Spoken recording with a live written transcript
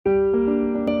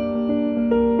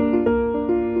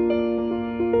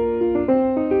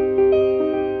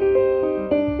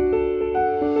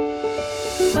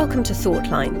Welcome to Thought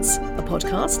Lines, a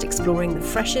podcast exploring the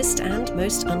freshest and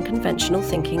most unconventional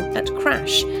thinking at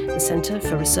CRASH, the Centre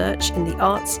for Research in the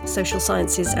Arts, Social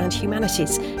Sciences and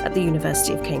Humanities at the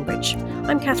University of Cambridge.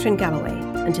 I'm Catherine Galloway,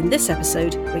 and in this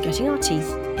episode, we're getting our teeth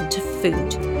into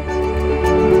food.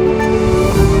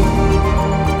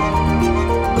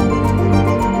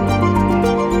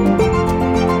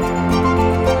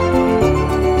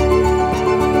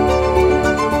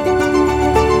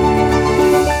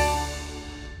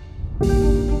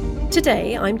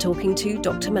 Today, I'm talking to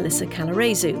Dr. Melissa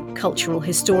Calaresu, cultural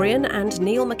historian and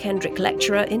Neil McKendrick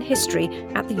lecturer in history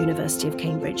at the University of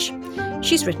Cambridge.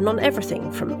 She's written on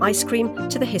everything from ice cream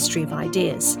to the history of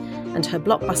ideas, and her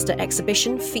blockbuster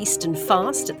exhibition Feast and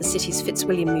Fast at the city's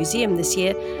Fitzwilliam Museum this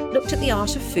year looked at the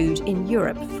art of food in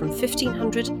Europe from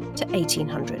 1500 to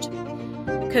 1800.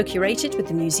 Co-curated with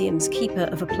the museum's Keeper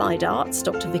of Applied Arts,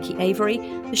 Dr. Vicky Avery,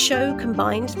 the show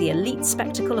combined the elite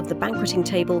spectacle of the banqueting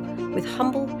table with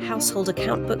humble household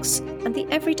account books and the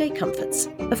everyday comforts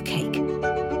of cake.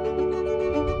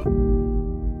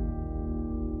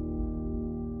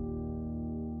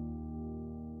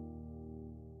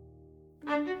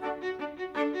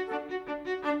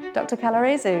 Dr.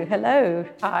 Calaresu, hello.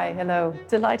 Hi, hello.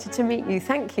 Delighted to meet you.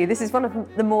 Thank you. This is one of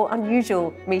the more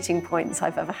unusual meeting points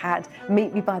I've ever had.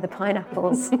 Meet me by the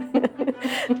pineapples.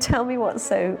 Tell me what's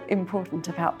so important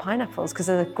about pineapples, because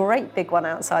there's a great big one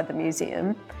outside the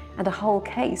museum and a whole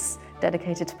case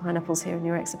dedicated to pineapples here in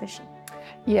your exhibition.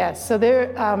 Yes, so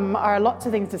there are lots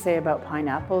of things to say about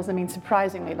pineapples. I mean,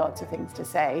 surprisingly lots of things to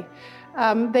say.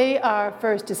 They are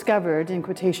first discovered, in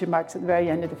quotation marks, at the very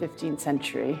end of the 15th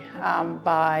century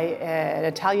by an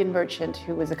Italian merchant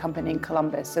who was accompanying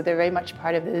Columbus. So they're very much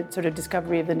part of the sort of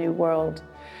discovery of the New World.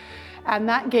 And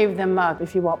that gave them,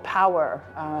 if you want, power,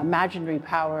 imaginary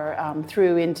power,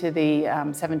 through into the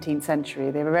 17th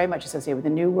century. They were very much associated with the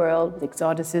New World, with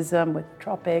exoticism, with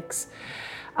tropics.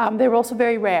 They were also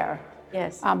very rare.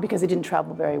 Yes. Because it didn't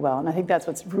travel very well. And I think that's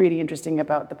what's really interesting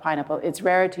about the pineapple. Its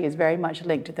rarity is very much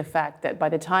linked to the fact that by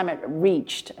the time it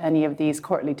reached any of these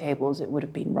courtly tables, it would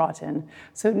have been rotten.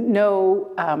 So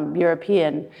no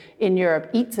European in Europe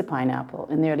eats a pineapple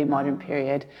in the early modern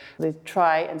period. They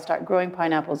try and start growing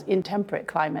pineapples in temperate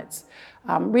climates,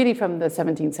 really from the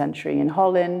 17th century in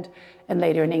Holland and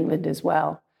later in England as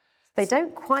well. They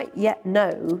don't quite yet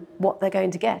know what they're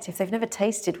going to get. If they've never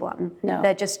tasted one, No.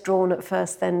 They're just drawn at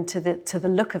first then to the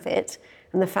look of it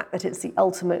and the fact that it's the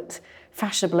ultimate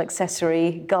fashionable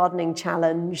accessory, gardening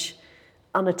challenge,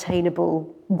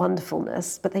 unattainable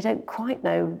wonderfulness, but they don't quite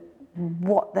know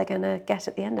what they're going to get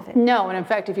at the end of it. No, and in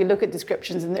fact, if you look at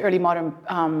descriptions in the early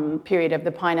modern period of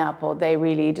the pineapple, they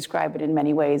really describe it in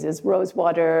many ways as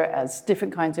rosewater, as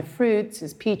different kinds of fruits,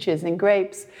 as peaches and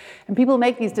grapes. And people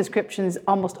make these descriptions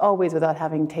almost always without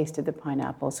having tasted the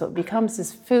pineapple. So it becomes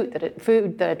this food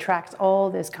that attracts all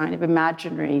this kind of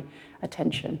imaginary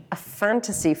attention. A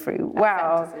fantasy fruit.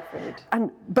 Wow. Fantasy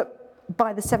fruit. But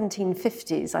by the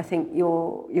 1750s, I think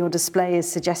your display is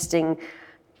suggesting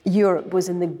Europe was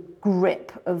in the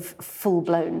grip of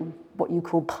full-blown, what you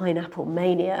call pineapple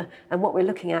mania. And what we're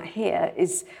looking at here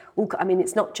is,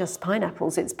 it's not just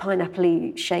pineapples, it's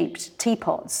pineapple-y shaped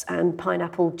teapots and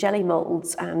pineapple jelly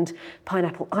molds and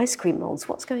pineapple ice cream molds.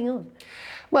 What's going on?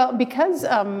 Well, because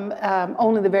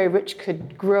only the very rich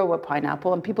could grow a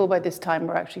pineapple, and people by this time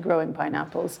were actually growing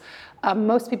pineapples,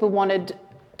 most people wanted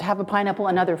to have a pineapple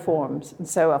in other forms, and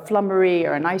so a flummery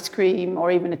or an ice cream or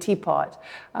even a teapot.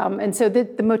 And so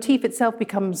the motif itself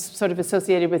becomes sort of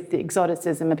associated with the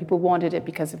exoticism, and people wanted it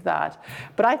because of that.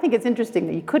 But I think it's interesting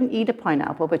that you couldn't eat a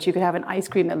pineapple, but you could have an ice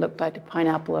cream that looked like a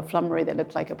pineapple, a flummery that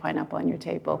looked like a pineapple on your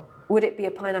table. Would it be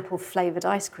a pineapple-flavoured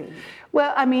ice cream?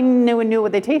 Well, I mean, no one knew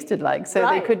what they tasted like, so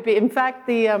Right. they could be. In fact,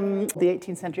 the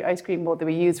 18th century ice cream mold that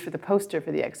we used for the poster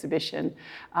for the exhibition,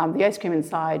 the ice cream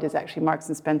inside is actually Marks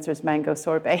and Spencer's mango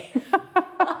sorbet.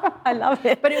 I love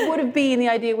it. But the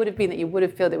idea would have been that you would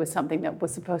have filled it with something that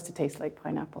was supposed to taste like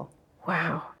pineapple.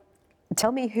 Wow.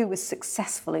 Tell me who was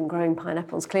successful in growing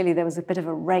pineapples. Clearly there was a bit of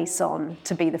a race on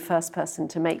to be the first person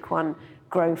to make one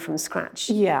grow from scratch.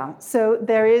 Yeah, so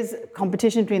there is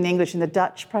competition between the English and the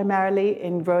Dutch primarily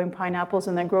in growing pineapples,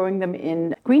 and they're growing them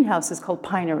in greenhouses called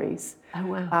pineries. Oh,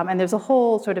 wow. And there's a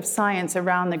whole sort of science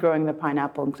around the growing of the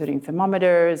pineapple, including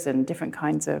thermometers and different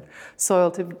kinds of soil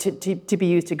to be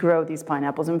used to grow these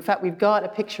pineapples. In fact, we've got a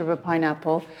picture of a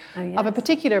pineapple, of a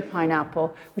particular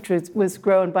pineapple, which was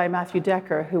grown by Matthew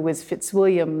Decker, who was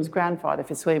Fitzwilliam's grandfather.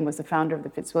 Fitzwilliam was the founder of the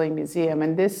Fitzwilliam Museum,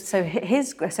 and this... So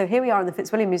here we are in the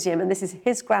Fitzwilliam Museum, and this is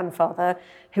his grandfather,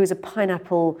 who is a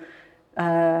pineapple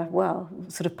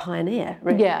sort of pioneer,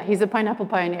 really. Yeah, he's a pineapple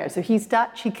pioneer. So he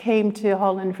came to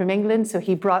Holland from England, so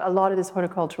he brought a lot of this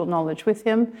horticultural knowledge with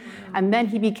him. And then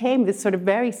he became this sort of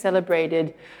very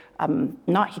celebrated,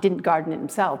 he didn't garden it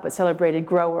himself, but celebrated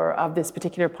grower of this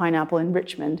particular pineapple in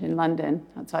Richmond, in London,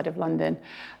 outside of London.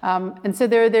 And so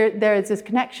there is this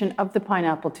connection of the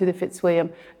pineapple to the Fitzwilliam,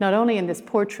 not only in this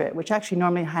portrait, which actually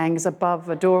normally hangs above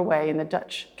a doorway in the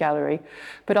Dutch gallery,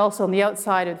 but also on the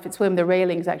outside of the Fitzwilliam, the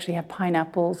railings actually have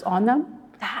pineapples on them.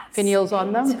 Finials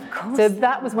on them. Of course. So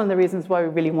that was one of the reasons why we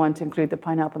really want to include the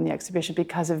pineapple in the exhibition,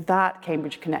 because of that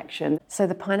Cambridge connection. So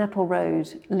the Pineapple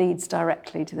Road leads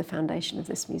directly to the foundation of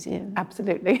this museum.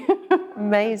 Absolutely.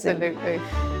 Amazing. Absolutely.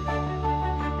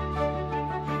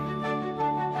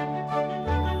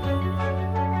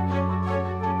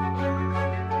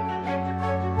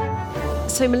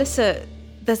 So Melissa,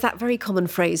 there's that very common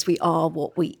phrase, we are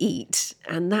what we eat,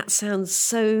 and that sounds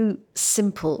so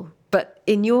simple. But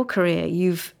in your career,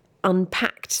 you've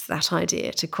unpacked that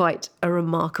idea to quite a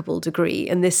remarkable degree,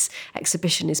 and this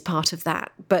exhibition is part of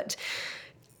that. But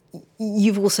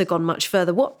you've also gone much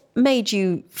further. What made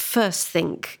you first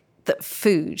think that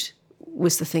food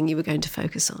was the thing you were going to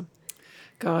focus on?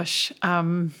 Gosh,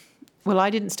 well, I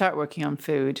didn't start working on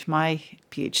food. My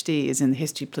PhD is in the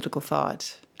history of political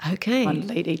thought. Okay. On a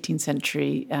late 18th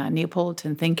century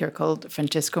Neapolitan thinker called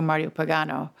Francesco Mario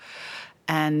Pagano.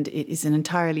 And it is an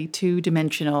entirely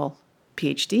two-dimensional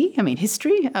PhD. I mean,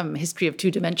 history of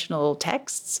two-dimensional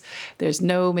texts. There's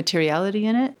no materiality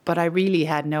in it. But I really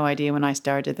had no idea when I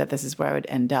started that this is where I would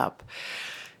end up.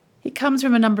 It comes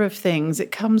from a number of things.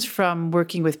 It comes from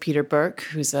working with Peter Burke,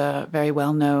 who's a very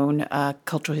well-known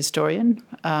cultural historian.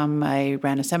 I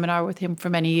ran a seminar with him for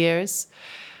many years.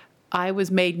 I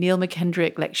was made Neil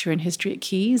McKendrick Lecturer in History at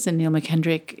Caius, and Neil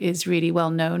McKendrick is really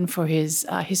well known for his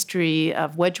history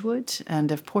of Wedgwood and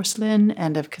of porcelain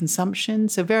and of consumption.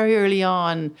 So very early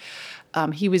on,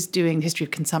 he was doing history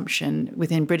of consumption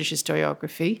within British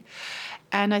historiography.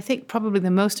 And I think probably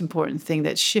the most important thing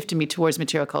that shifted me towards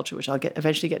material culture, which I'll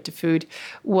eventually get to food,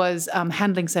 was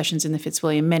handling sessions in the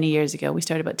Fitzwilliam many years ago. We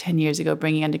started about 10 years ago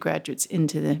bringing undergraduates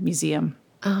into the museum.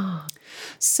 Oh.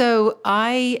 So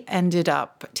I ended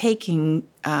up taking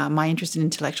my interest in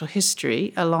intellectual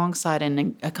history alongside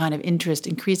a kind of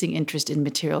increasing interest in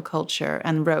material culture,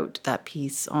 and wrote that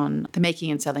piece on the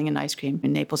making and selling in ice cream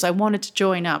in Naples. I wanted to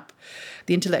join up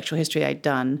the intellectual history I'd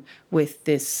done with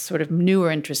this sort of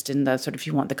newer interest in the sort of, if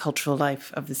you want, the cultural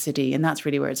life of the city. And that's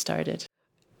really where it started.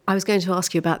 I was going to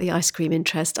ask you about the ice cream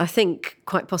interest. I think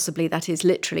quite possibly that is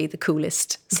literally the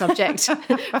coolest subject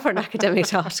for an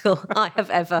academic article I have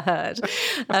ever heard.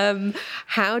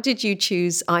 How did you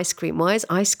choose ice cream? Why is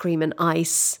ice cream and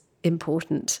ice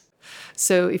important?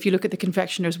 So if you look at the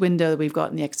confectioner's window that we've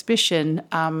got in the exhibition,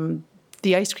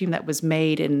 the ice cream that was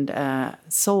made and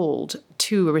sold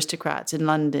to aristocrats in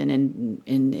London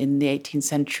in the 18th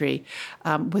century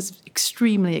was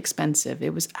extremely expensive.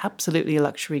 It was absolutely a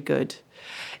luxury good.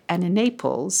 And in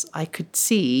Naples, I could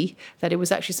see that it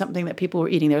was actually something that people were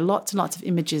eating. There are lots and lots of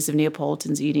images of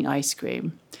Neapolitans eating ice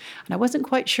cream. And I wasn't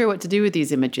quite sure what to do with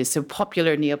these images. So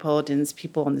popular Neapolitans,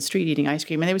 people on the street eating ice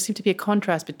cream. And there seemed to be a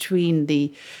contrast between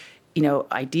the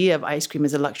idea of ice cream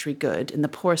as a luxury good and the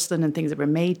porcelain and things that were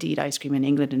made to eat ice cream in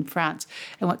England and France,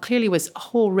 and what clearly was a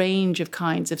whole range of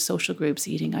kinds of social groups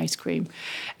eating ice cream.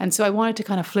 And so I wanted to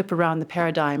kind of flip around the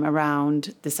paradigm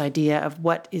around this idea of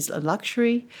what is a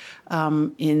luxury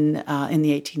in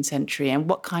the 18th century, and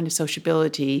what kind of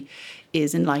sociability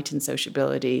is enlightened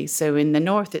sociability. So in the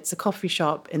north, it's a coffee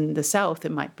shop. In the south,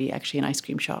 it might be actually an ice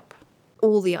cream shop.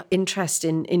 All the interest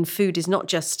in food is not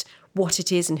just what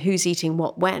it is and who's eating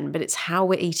what when, but it's how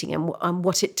we're eating and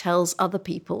what it tells other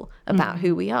people about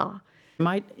who we are.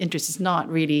 My interest is not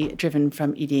really driven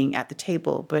from eating at the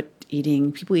table, but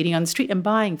people eating on the street and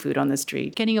buying food on the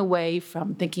street. Getting away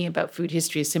from thinking about food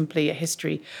history as simply a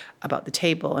history about the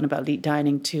table and about elite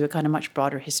dining to a kind of much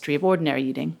broader history of ordinary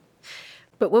eating.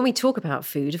 But when we talk about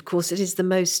food, of course, it is the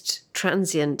most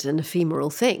transient and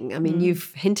ephemeral thing. I mean,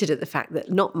 you've hinted at the fact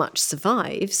that not much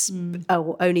survives,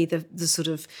 or only the sort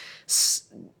of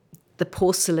the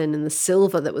porcelain and the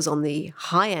silver that was on the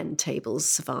high-end tables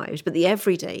survived, but the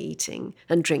everyday eating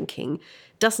and drinking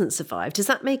doesn't survive. Does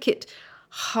that make it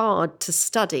hard to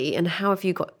study, and how have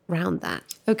you got around that?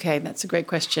 Okay, that's a great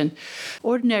question.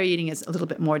 Ordinary eating is a little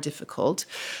bit more difficult,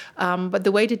 but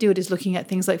the way to do it is looking at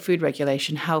things like food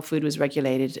regulation, how food was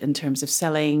regulated in terms of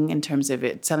selling, in terms of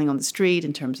it selling on the street,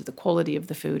 in terms of the quality of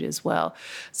the food as well.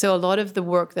 So a lot of the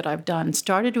work that I've done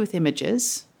started with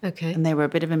images, Okay. And they were a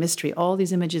bit of a mystery. All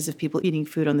these images of people eating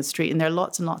food on the street, and there are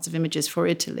lots and lots of images for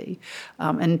Italy,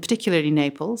 and particularly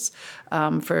Naples,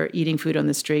 for eating food on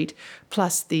the street,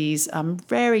 plus these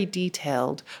very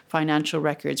detailed financial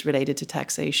records related to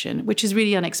taxation, which is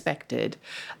really unexpected.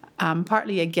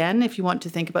 Partly, again, if you want to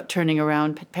think about turning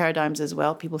around paradigms as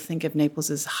well, people think of Naples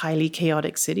as a highly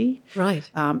chaotic city. Right.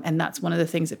 And that's one of the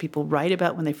things that people write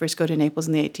about when they first go to Naples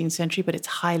in the 18th century, but it's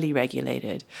highly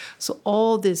regulated. So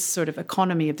all this sort of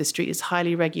economy of the street is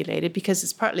highly regulated because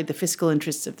it's partly the fiscal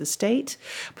interests of the state,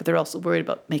 but they're also worried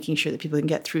about making sure that people can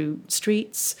get through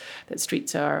streets, that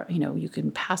streets are, you can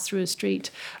pass through a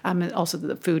street, and also that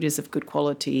the food is of good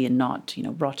quality and not,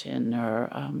 rotten or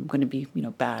going to be,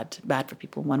 bad for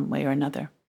people one way or another.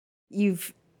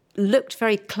 You've looked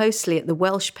very closely at the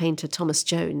Welsh painter Thomas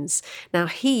Jones. Now,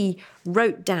 he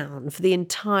wrote down for the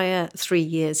entire 3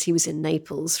 years he was in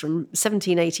Naples, from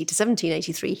 1780 to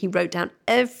 1783, he wrote down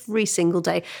every single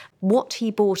day what he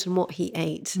bought and what he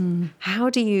ate. How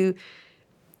do you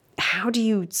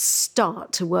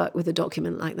start to work with a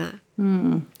document like that?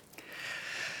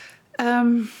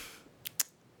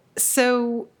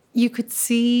 So you could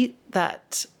see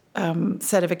that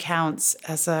set of accounts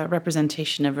as a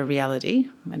representation of a reality,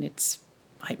 and it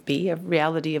might be a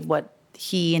reality of what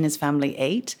he and his family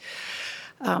ate,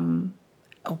 but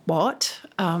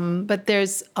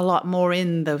there's a lot more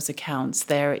in those accounts.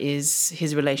 There is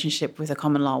his relationship with a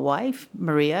common law wife,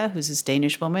 Maria, who's this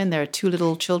Danish woman. There are 2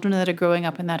 little children that are growing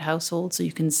up in that household, so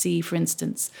you can see, for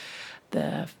instance,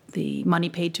 the money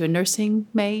paid to a nursing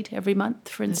maid every month,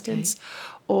 for instance,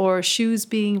 or shoes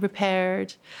being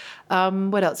repaired.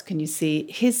 What else can you see?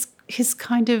 His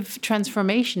kind of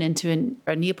transformation into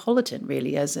a Neapolitan,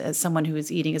 really, as someone who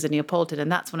is eating as a Neapolitan. And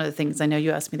that's one of the things, I know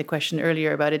you asked me the question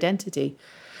earlier about identity.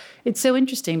 It's so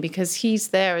interesting because he's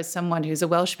there as someone who's a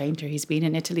Welsh painter. He's been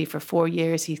in Italy for 4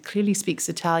 years. He clearly speaks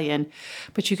Italian.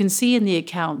 But you can see in the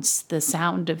accounts the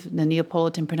sound of the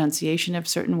Neapolitan pronunciation of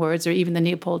certain words, or even the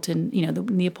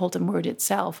Neapolitan word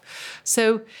itself.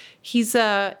 So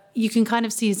you can kind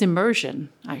of see his immersion,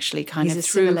 actually, he's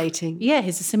assimilating.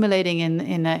 He's assimilating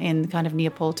in kind of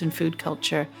Neapolitan food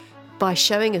culture. By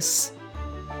showing us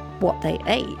what they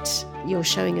ate, you're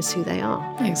showing us who they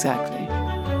are. Exactly.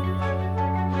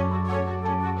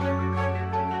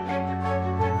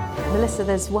 Melissa,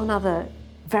 there's one other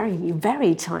very,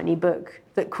 very tiny book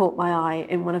that caught my eye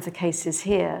in one of the cases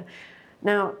here.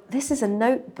 Now, this is a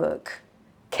notebook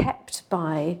kept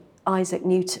by Isaac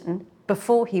Newton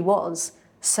before he was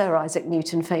Sir Isaac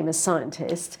Newton, famous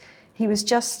scientist. He was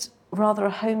just rather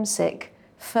a homesick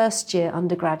first-year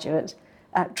undergraduate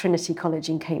at Trinity College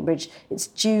in Cambridge. It's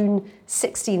June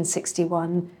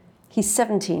 1661. He's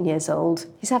 17 years old.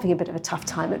 He's having a bit of a tough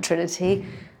time at Trinity.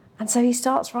 And so he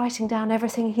starts writing down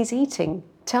everything he's eating.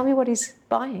 Tell me what he's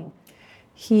buying.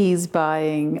 He's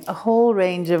buying a whole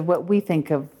range of what we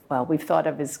think of, we've thought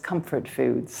of as comfort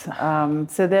foods.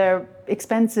 So they're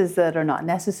expenses that are not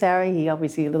necessary. He's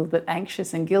obviously a little bit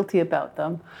anxious and guilty about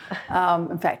them.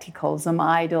 In fact, he calls them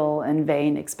idle and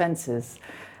vain expenses.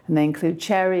 And they include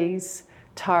cherries,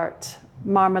 tart,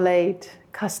 marmalade,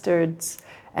 custards,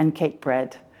 and cake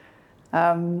bread.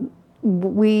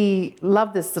 We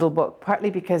love this little book,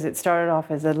 partly because it started off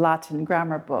as a Latin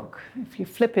grammar book. If you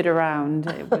flip it around,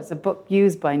 it was a book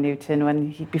used by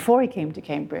Newton before he came to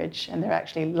Cambridge, and there are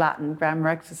actually Latin grammar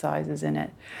exercises in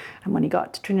it. And when he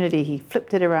got to Trinity, he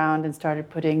flipped it around and started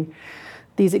putting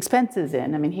these expenses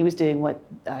in. I mean, he was doing what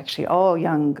actually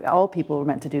all people were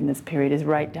meant to do in this period, is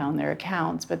write down their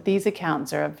accounts. But these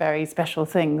accounts are very special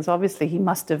things. Obviously, he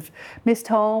must have missed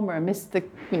home or missed the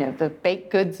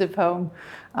baked goods of home,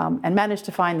 and managed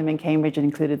to find them in Cambridge and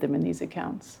included them in these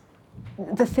accounts.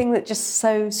 The thing that just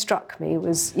so struck me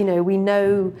was, we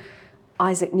know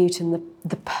Isaac Newton,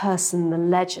 the person, the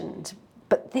legend,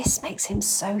 but this makes him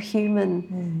so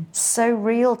human, so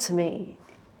real to me.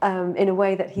 In a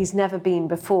way that he's never been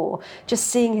before. Just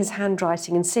seeing his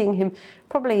handwriting and seeing him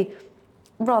probably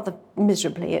rather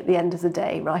miserably at the end of the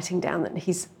day writing down that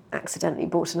he's accidentally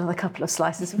bought another couple of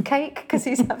slices of cake because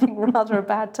he's having rather a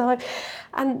bad time.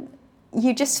 And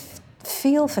you just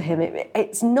feel for him.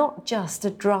 It's not just a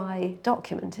dry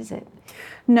document, is it?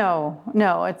 No,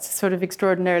 it's sort of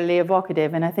extraordinarily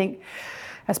evocative. And I think,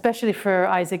 especially for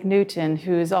Isaac Newton,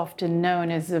 who is often known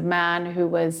as a man who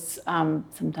was,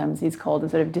 sometimes he's called a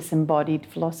sort of disembodied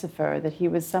philosopher, that he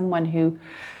was someone who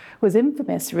was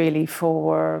infamous really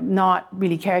for not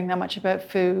really caring that much about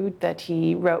food, that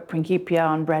he wrote Principia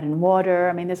on bread and water.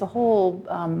 I mean, there's a whole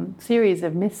series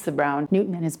of myths around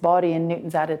Newton and his body and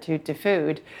Newton's attitude to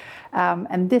food.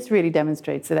 And this really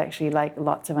demonstrates that actually, like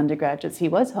lots of undergraduates, he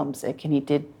was homesick and he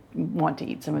did want to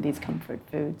eat some of these comfort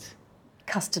foods.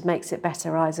 Custard makes it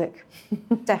better, Isaac.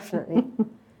 Definitely.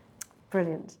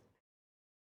 Brilliant.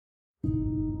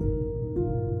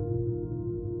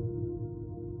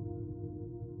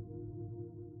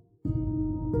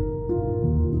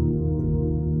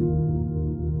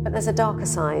 But there's a darker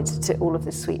side to all of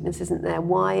this sweetness, isn't there?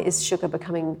 Why is sugar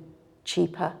becoming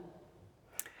cheaper?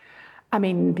 I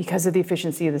mean, because of the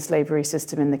efficiency of the slavery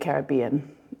system in the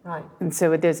Caribbean. Right. And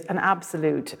so there's an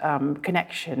absolute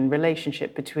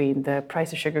relationship between the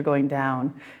price of sugar going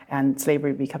down and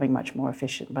slavery becoming much more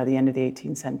efficient by the end of the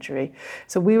 18th century.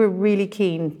 So we were really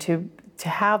keen to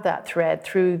have that thread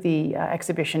through the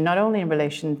exhibition, not only in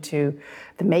relation to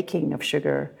the making of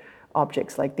sugar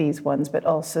objects like these ones, but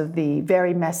also the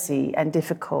very messy and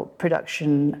difficult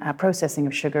production, processing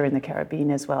of sugar in the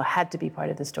Caribbean as well, had to be part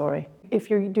of the story. If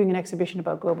you're doing an exhibition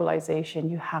about globalization,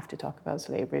 you have to talk about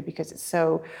slavery because it's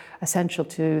so essential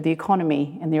to the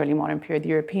economy in the early modern period, the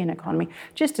European economy,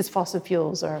 just as fossil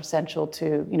fuels are essential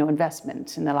to,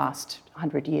 investment in the last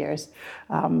 100 years.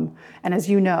 And as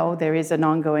you know, there is an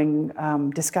ongoing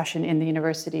discussion in the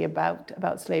university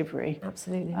about slavery.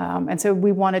 Absolutely. And so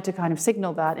we wanted to kind of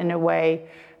signal that in a way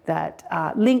that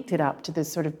linked it up to this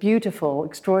sort of beautiful,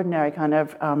 extraordinary kind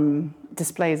of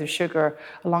displays of sugar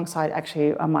alongside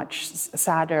actually a much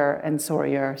sadder and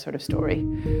sorrier sort of story.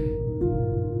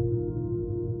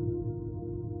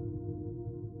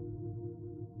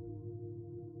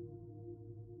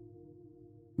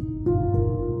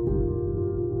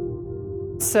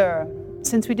 Sir,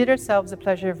 since we did ourselves the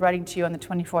pleasure of writing to you on the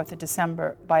 24th of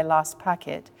December by last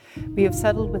packet, we have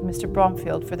settled with Mr.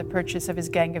 Bromfield for the purchase of his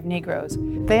gang of Negroes.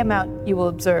 They amount, you will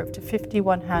observe, to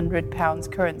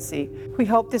 £5,100 currency. We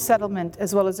hope this settlement,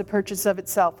 as well as the purchase of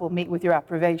itself, will meet with your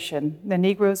approbation. The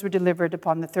Negroes were delivered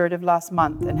upon the 3rd of last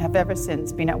month and have ever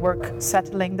since been at work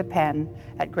settling the pen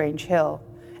at Grange Hill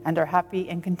and are happy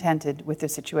and contented with their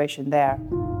situation there.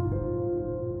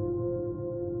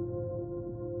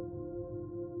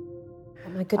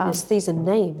 My goodness, these are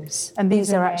names. And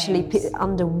these are names. actually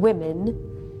under women.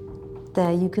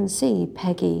 There you can see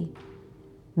Peggy,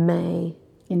 May,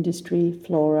 Industry,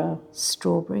 Flora,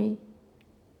 Strawberry.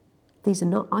 These are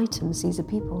not items, these are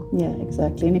people. Yeah,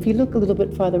 exactly. And if you look a little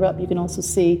bit farther up, you can also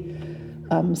see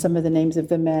some of the names of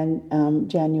the men,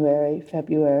 January,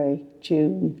 February,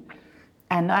 June.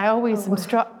 And I always am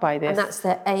struck by this. And that's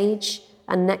their age,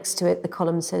 and next to it the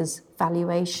column says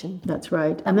valuation. That's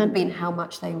right. And then being how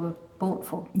much they were bought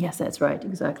for. Yes, that's right,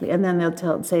 exactly. And then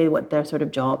they'll say what their sort of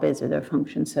job is or their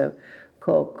function. So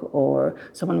cook or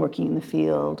someone working in the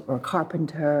field or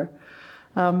carpenter.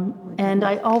 And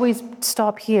I always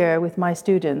stop here with my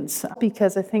students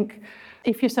because I think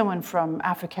if you're someone from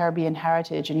Afro-Caribbean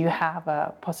heritage and you have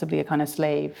possibly a kind of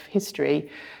slave history,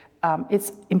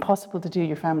 it's impossible to do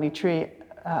your family tree,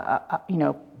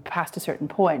 past a certain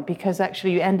point, because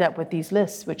actually you end up with these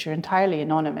lists which are entirely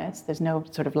anonymous. There's no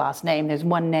sort of last name. There's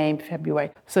one name,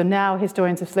 February. So now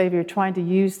historians of slavery are trying to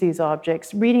use these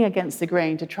objects, reading against the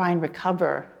grain, to try and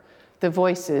recover the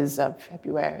voices of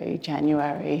February,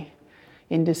 January,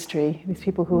 Industry, these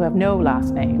people who have no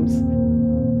last names.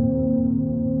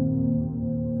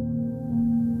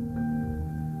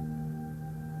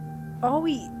 Are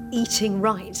we eating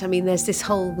right? I mean, there's this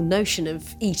whole notion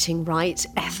of eating right,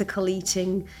 ethical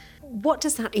eating. What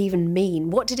does that even mean?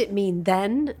 What did it mean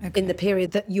then in the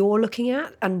period that you're looking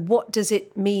at? And what does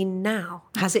it mean now?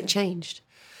 Has it changed?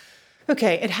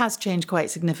 Okay, it has changed quite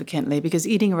significantly because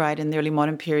eating right in the early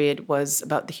modern period was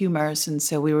about the humours, and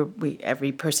so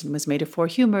every person was made of 4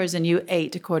 humours, and you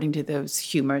ate according to those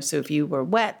humours. So if you were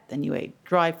wet, then you ate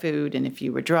dry food, and if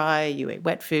you were dry, you ate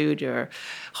wet food or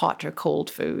hot or cold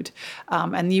food.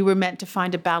 And you were meant to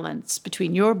find a balance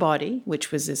between your body,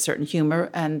 which was a certain humour,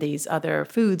 and these other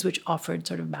foods, which offered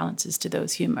sort of balances to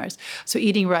those humours. So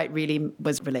eating right really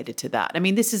was related to that. I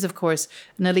mean, this is, of course,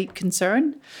 an elite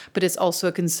concern, but it's also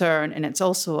a concern, and it's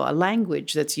also a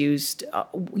language that's used,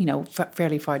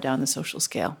 fairly far down the social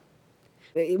scale.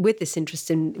 With this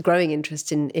growing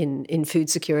interest in food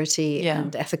security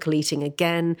and ethical eating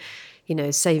again,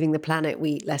 saving the planet,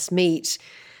 we eat less meat,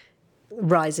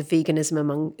 rise of veganism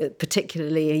among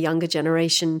particularly a younger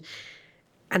generation.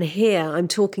 And here I'm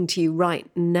talking to you right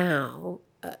now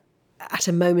at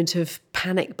a moment of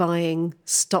panic buying,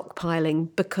 stockpiling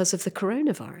because of the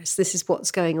coronavirus. This is what's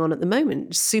going on at the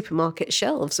moment. Supermarket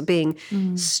shelves are being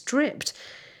stripped.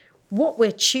 What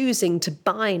we're choosing to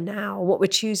buy now, what we're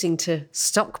choosing to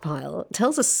stockpile,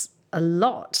 tells us a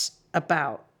lot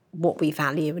about what we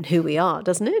value and who we are,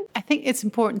 doesn't it? I think it's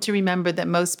important to remember that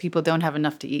most people don't have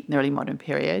enough to eat in the early modern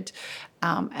period,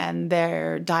 and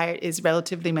their diet is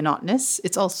relatively monotonous.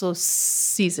 It's also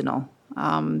seasonal.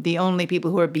 The only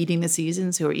people who are beating the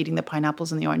seasons, who are eating the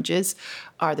pineapples and the oranges,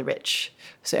 are the rich.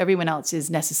 So everyone else is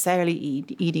necessarily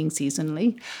eating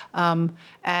seasonally.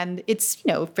 And it's,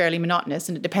 fairly monotonous,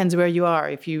 and it depends where you are.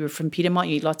 If you're from Piedmont,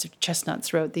 you eat lots of chestnuts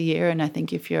throughout the year. And I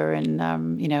think if you're in,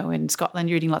 in Scotland,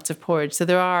 you're eating lots of porridge. So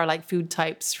there are like food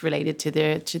types related to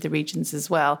the regions as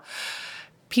well.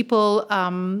 People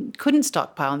couldn't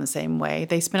stockpile in the same way.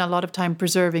 They spent a lot of time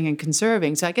preserving and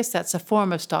conserving. So I guess that's a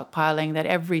form of stockpiling, that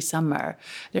every summer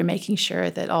they're making sure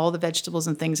that all the vegetables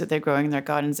and things that they're growing in their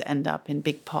gardens end up in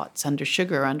big pots under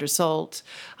sugar, under salt.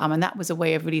 And that was a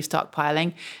way of really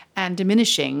stockpiling and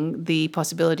diminishing the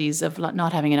possibilities of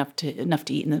not having enough to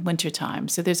eat in the wintertime.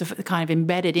 So there's a kind of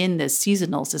embedded in this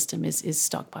seasonal system is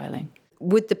stockpiling.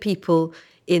 Would the people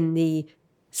in the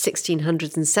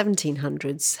 1600s and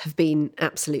 1700s have been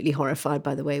absolutely horrified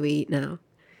by the way we eat now?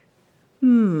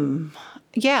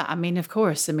 Yeah, of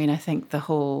course. I think the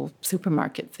whole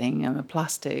supermarket thing and the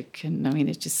plastic, and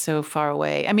it's just so far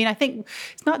away. I think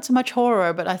it's not so much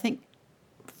horror, but I think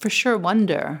for sure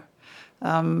wonder,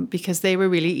 because they were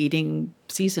really eating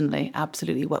seasonally,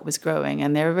 absolutely what was growing.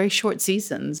 And there were very short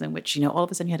seasons in which, all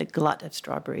of a sudden you had a glut of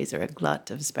strawberries or a glut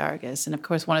of asparagus. And of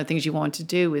course, one of the things you want to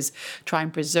do is try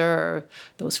and preserve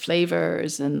those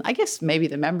flavors and I guess maybe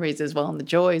the memories as well and the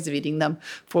joys of eating them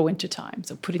for wintertime.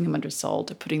 So putting them under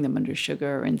salt or putting them under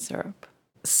sugar or in syrup.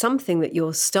 Something that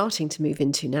you're starting to move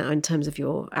into now in terms of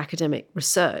your academic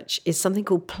research is something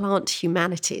called plant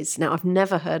humanities. Now, I've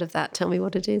never heard of that. Tell me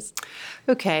what it is.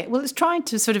 Okay, well, it's trying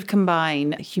to sort of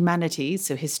combine humanities,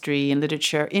 so history and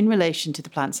literature, in relation to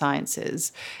the plant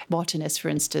sciences. Botanist, for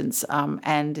instance,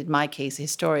 and in my case, a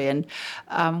historian.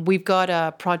 We've got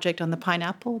a project on the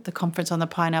pineapple. The Conference on the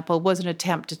Pineapple was an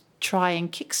attempt to try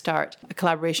and kickstart a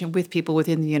collaboration with people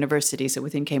within the university, so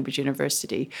within Cambridge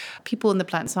University, people in the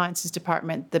plant sciences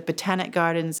department, the botanic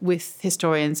gardens, with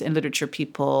historians and literature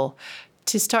people,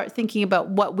 to start thinking about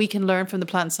what we can learn from the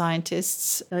plant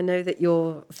scientists. I know that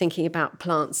you're thinking about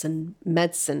plants and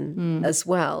medicine as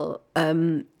well.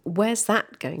 Where's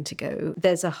that going to go?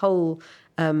 There's a whole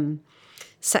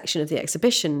section of the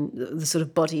exhibition, the sort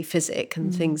of body physic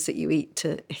and things that you eat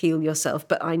to heal yourself.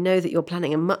 But I know that you're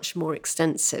planning a much more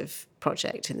extensive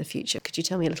project in the future. Could you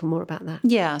tell me a little more about that?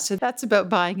 Yeah, so that's about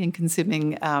buying and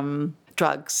consuming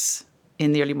drugs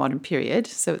in the early modern period.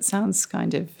 So it sounds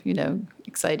kind of,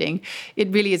 exciting. It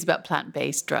really is about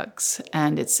plant-based drugs,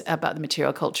 and it's about the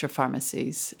material culture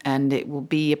pharmacies. And it will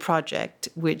be a project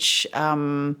which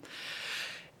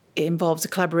it involves a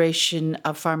collaboration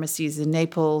of pharmacies in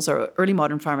Naples, or early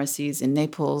modern pharmacies in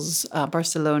Naples,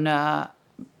 Barcelona,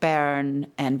 Bern,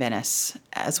 and Venice,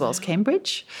 as well as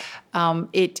Cambridge.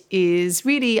 It is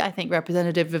really, I think,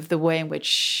 representative of the way in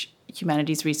which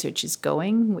humanities research is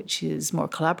going, which is more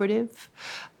collaborative.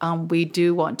 We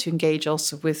do want to engage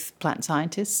also with plant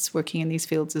scientists working in these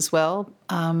fields as well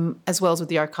as with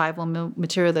the archival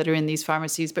material that are in these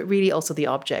pharmacies, but really also the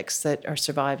objects that are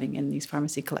surviving in these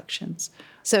pharmacy collections.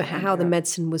 So how the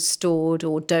medicine was stored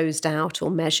or dosed out or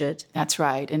measured. That's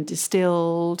right, and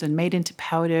distilled and made into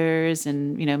powders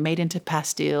and, made into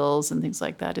pastilles and things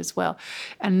like that as well.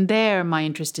 And there my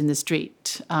interest in the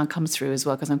street comes through as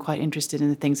well, because I'm quite interested in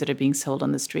the things that are being sold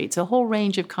on the street. So a whole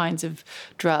range of kinds of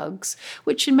drugs,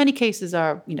 which in many cases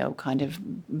are, kind of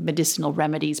medicinal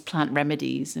remedies, plant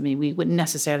remedies. We wouldn't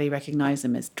necessarily recognize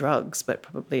them as drugs, but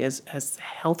probably as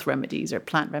health remedies or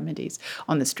plant remedies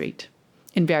on the street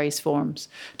in various forms,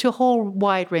 to a whole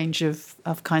wide range of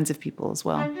kinds of people as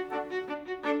well.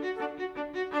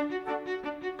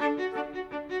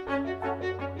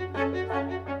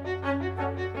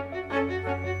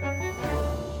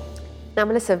 Now,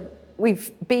 Melissa,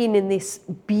 we've been in these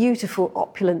beautiful,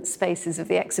 opulent spaces of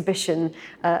the exhibition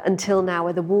until now,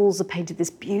 where the walls are painted this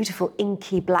beautiful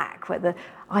inky black, where the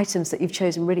items that you've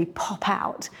chosen really pop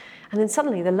out. And then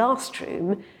suddenly the last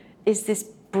room is this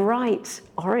bright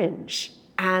orange.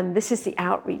 And this is the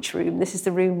outreach room. This is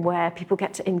the room where people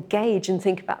get to engage and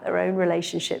think about their own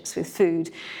relationships with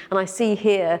food. And I see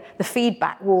here the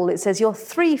feedback wall. It says your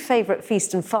 3 favourite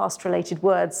feast and fast related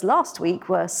words last week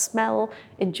were smell,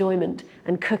 enjoyment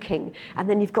and cooking. And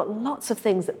then you've got lots of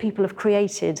things that people have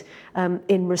created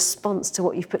in response to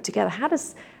what you've put together. How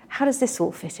does this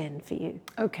all fit in for you?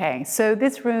 Okay, so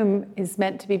this room is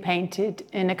meant to be painted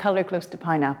in a colour close to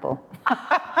pineapple.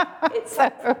 It's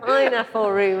a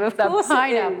pineapple room, of course it is.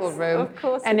 Pineapple room, of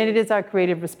course and it is our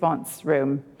creative response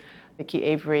room. Vicky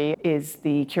Avery is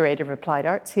the curator of applied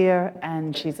arts here,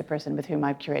 and she's the person with whom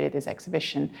I've curated this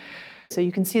exhibition. So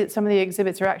you can see that some of the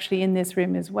exhibits are actually in this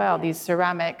room as well. These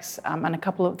ceramics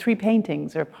and 3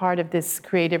 paintings are part of this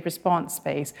creative response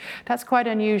space. That's quite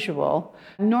unusual.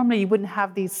 Normally you wouldn't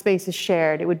have these spaces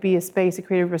shared. It would be a space, a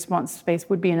creative response space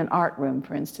would be in an art room,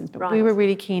 for instance. But we were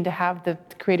really keen to have the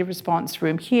creative response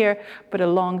room here, but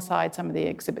alongside some of the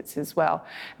exhibits as well.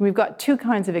 And we've got 2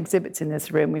 kinds of exhibits in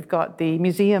this room. We've got the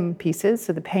museum pieces,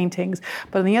 so the paintings,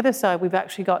 but on the other side we've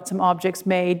actually got some objects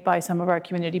made by some of our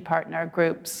community partner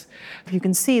groups. You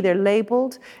can see they're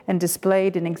labeled and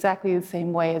displayed in exactly the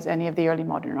same way as any of the early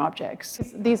modern objects.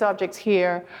 These objects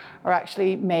here are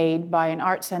actually made by an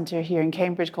art centre here in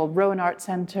Cambridge called Rowan Art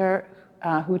Centre,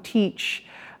 who teach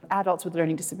adults with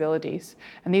learning disabilities.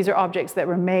 And these are objects that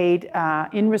were made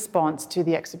in response to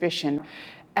the exhibition.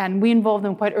 And we involved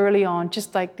them quite early on,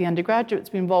 just like the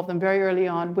undergraduates, we involved them very early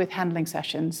on with handling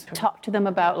sessions. Talked to them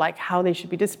about like how they should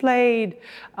be displayed,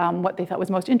 what they thought was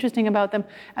most interesting about them.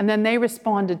 And then they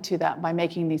responded to that by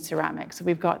making these ceramics. So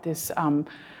we've got this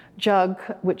jug,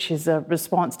 which is a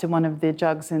response to one of the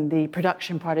jugs in the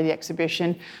production part of the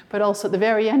exhibition. But also at the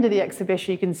very end of the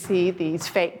exhibition, you can see these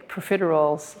fake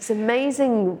profiteroles. It's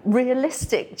amazing,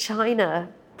 realistic china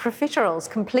profiteroles,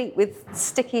 complete with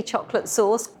sticky chocolate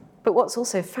sauce. But what's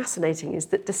also fascinating is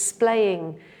that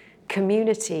displaying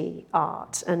community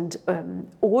art and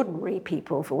ordinary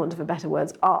people, for want of a better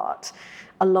word, art,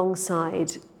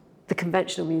 alongside the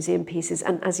conventional museum pieces,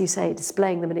 and as you say,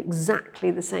 displaying them in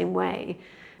exactly the same way.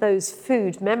 Those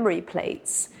food memory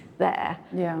plates there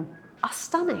are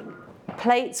stunning.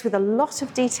 Plates with a lot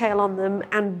of detail on them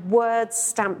and words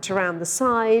stamped around the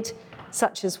side,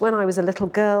 such as when I was a little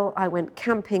girl, I went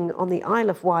camping on the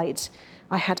Isle of Wight.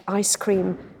 I had ice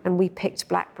cream and we picked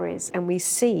blackberries, and we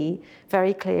see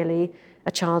very clearly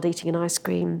a child eating an ice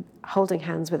cream, holding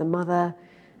hands with a mother,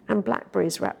 and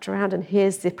blackberries wrapped around. And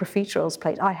here's the profiteroles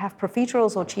plate. I have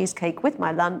profiteroles or cheesecake with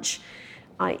my lunch.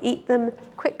 I eat them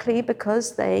quickly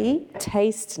because they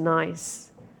taste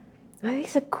nice.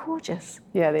 These are gorgeous.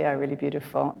 Yeah, they are really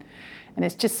beautiful. And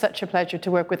it's just such a pleasure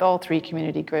to work with all 3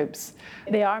 community groups.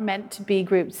 They are meant to be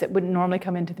groups that wouldn't normally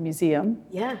come into the museum.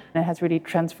 Yeah. And it has really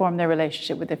transformed their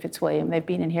relationship with the Fitzwilliam. They've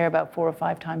been in here about 4 or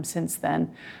 5 times since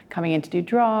then, coming in to do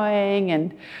drawing,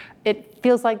 and it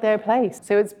feels like their place.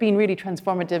 So it's been really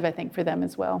transformative, I think, for them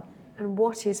as well. And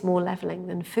what is more levelling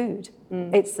than food?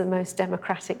 It's the most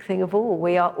democratic thing of all.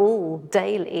 We are all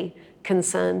daily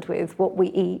concerned with what we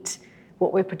eat,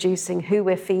 what we're producing, who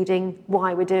we're feeding,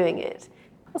 why we're doing it.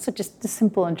 Also just the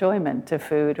simple enjoyment of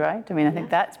food, right? I mean, I think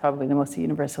that's probably the most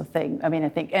universal thing. I mean, I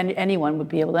think anyone would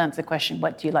be able to answer the question,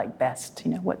 what do you like best?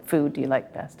 You know, what food do you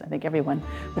like best? I think everyone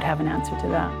would have an answer to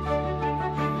that.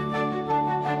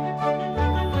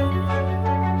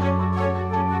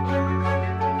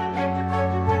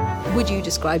 Would you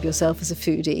describe yourself as a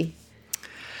foodie?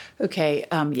 Okay,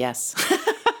 yes.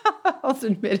 I'll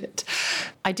admit it.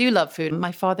 I do love food.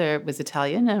 My father was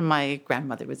Italian and my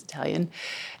grandmother was Italian.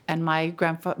 And my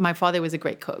father was a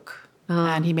great cook.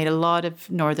 And he made a lot of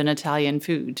Northern Italian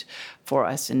food for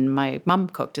us. And my mum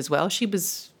cooked as well. She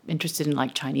was interested in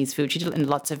like Chinese food. She did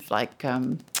lots of like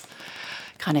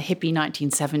kind of hippie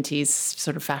 1970s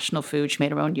sort of fashionable food. She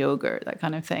made her own yogurt, that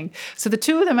kind of thing. So the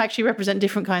 2 of them actually represent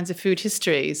different kinds of food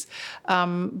histories.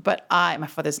 But my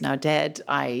father's now dead.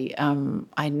 I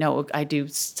know I do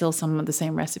still some of the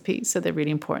same recipes, so they're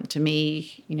really important to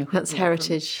me. You know, that's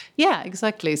heritage. Yeah,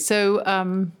 exactly. So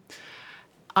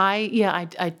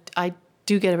I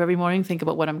do get up every morning, think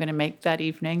about what I'm going to make that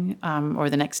evening or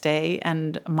the next day.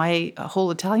 And my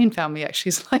whole Italian family actually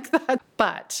is like that.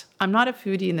 But I'm not a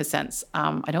foodie in the sense,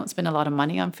 I don't spend a lot of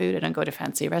money on food. I don't go to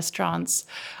fancy restaurants.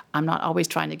 I'm not always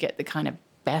trying to get the kind of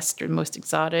best or most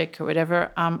exotic or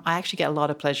whatever. I actually get a lot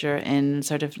of pleasure in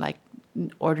sort of like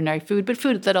ordinary food, but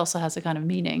food that also has a kind of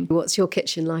meaning. What's your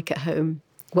kitchen like at home?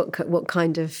 What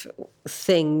kind of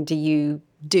thing do you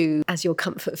do as your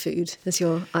comfort food, as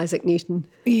your Isaac Newton?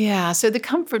 Yeah, so the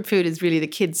comfort food is really the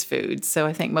kids' food. So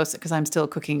I think most, because I'm still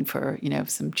cooking for,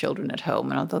 some children at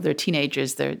home. And although they're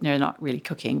teenagers, they're not really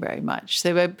cooking very much.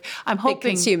 So I'm hoping... Big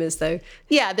consumers, though.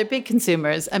 Yeah, they're big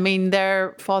consumers. I mean,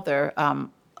 their father...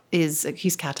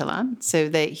 he's Catalan, so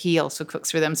he also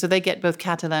cooks for them. So they get both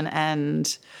Catalan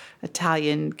and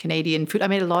Italian, Canadian food. I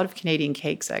made a lot of Canadian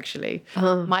cakes, actually.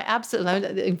 My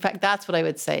absolute, in fact, that's what I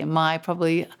would say. My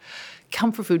probably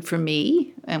comfort food for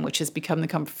me, and which has become the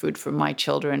comfort food for my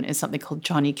children, is something called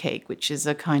Johnny cake, which is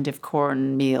a kind of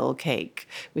cornmeal cake,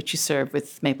 which you serve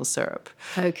with maple syrup.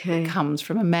 Okay. It comes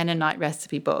from a Mennonite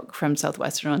recipe book from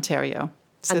southwestern Ontario.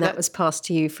 So and that was passed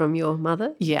to you from your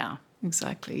mother? Yeah.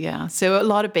 Exactly, yeah. So a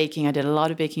lot of baking. I did a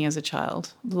lot of baking as a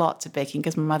child. Lots of baking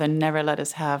because my mother never let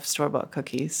us have store-bought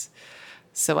cookies.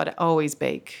 So I'd always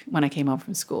bake when I came home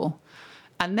from school.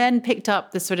 And then picked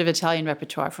up the sort of Italian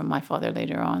repertoire from my father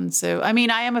later on. So, I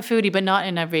mean, I am a foodie, but not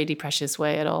in a really precious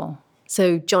way at all.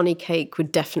 So Johnny cake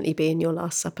would definitely be in your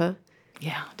Last Supper?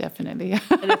 Yeah, definitely.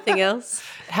 Anything else?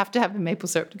 Have to have the maple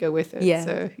syrup to go with it. Yeah.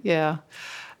 So, yeah.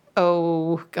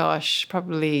 Oh, gosh,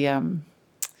 probably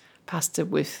pasta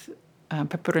with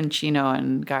pepperoncino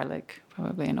and garlic,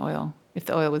 probably in oil, if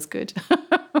the oil was good.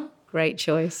 Great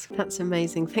choice. That's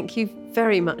amazing. Thank you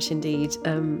very much indeed,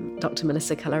 Dr.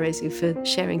 Melissa Calaresu, for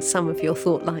sharing some of your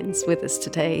thought lines with us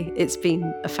today. It's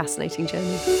been a fascinating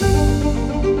journey.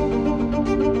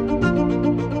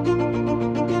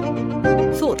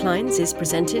 Thought Lines is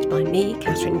presented by me,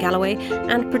 Catherine Galloway,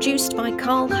 and produced by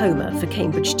Carl Homer for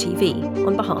Cambridge TV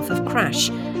on behalf of CRASH,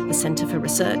 the Centre for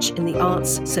Research in the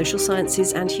Arts, Social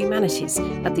Sciences and Humanities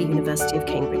at the University of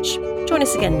Cambridge. Join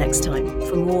us again next time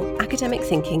for more academic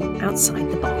thinking outside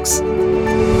the box.